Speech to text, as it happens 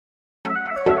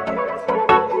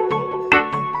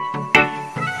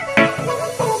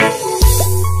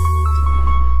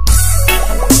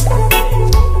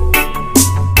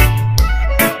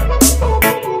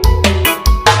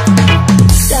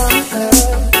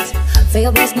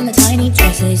Fake breasts in the tiny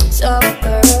dresses. Some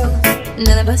girls,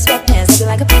 none of us sweatpants, looking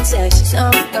like a princess.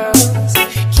 Some girls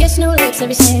kiss new lips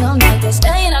every single night. They're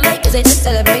staying up late cause they just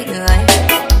celebrate the life.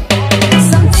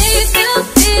 Some days you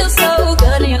feel so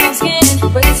good in your own skin,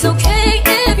 but it's okay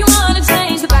if you wanna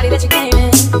change the body that you came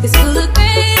in. Cause you look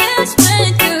greatest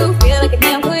when you feel like a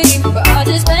damn queen. But all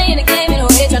just playing the game in a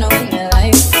way, trying to win your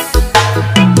life.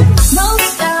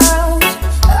 Most girls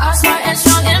are smart and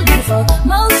strong and beautiful.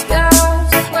 Most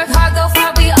girls work hard, go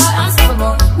far, we are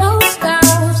unstoppable. Most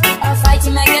girls are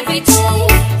fighting like every day,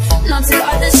 not to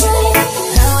are the same.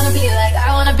 I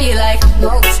wanna be like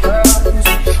most girls.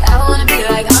 I wanna be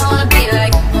like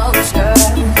most girls.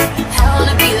 I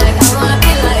wanna be like I wanna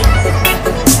be like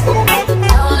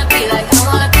I wanna be like I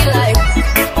wanna be like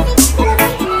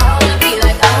I wanna be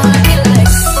like I wanna be like.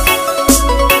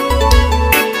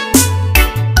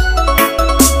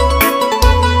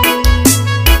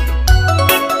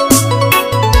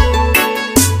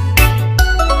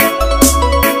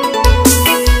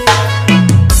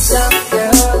 Some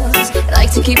girls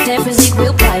like to keep their physique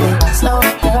real private. Slow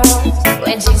girls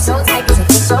when she's so tight cause it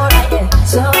feels so right. Yeah.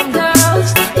 Some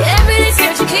girls every day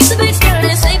search to keep the bitch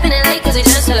turning, sleeping in late cause they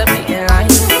just celebrating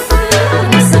right.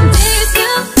 Some days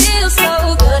you feel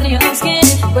so good in your own skin,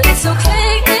 but it's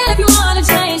okay if you wanna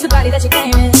change the body that you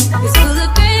came in. Cause you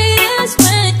look greatest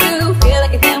when you feel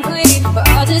like a damn queen. But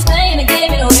all just playing a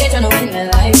game in a way, trying to win their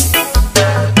life.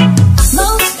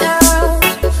 Most girls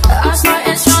are smart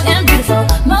and strong and beautiful.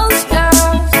 Most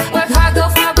girls work hard, go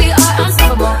far, we are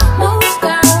unstoppable. Most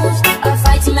girls are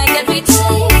fighting like every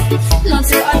day, not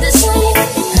to are the same.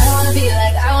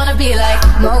 I wanna be like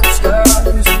most girls.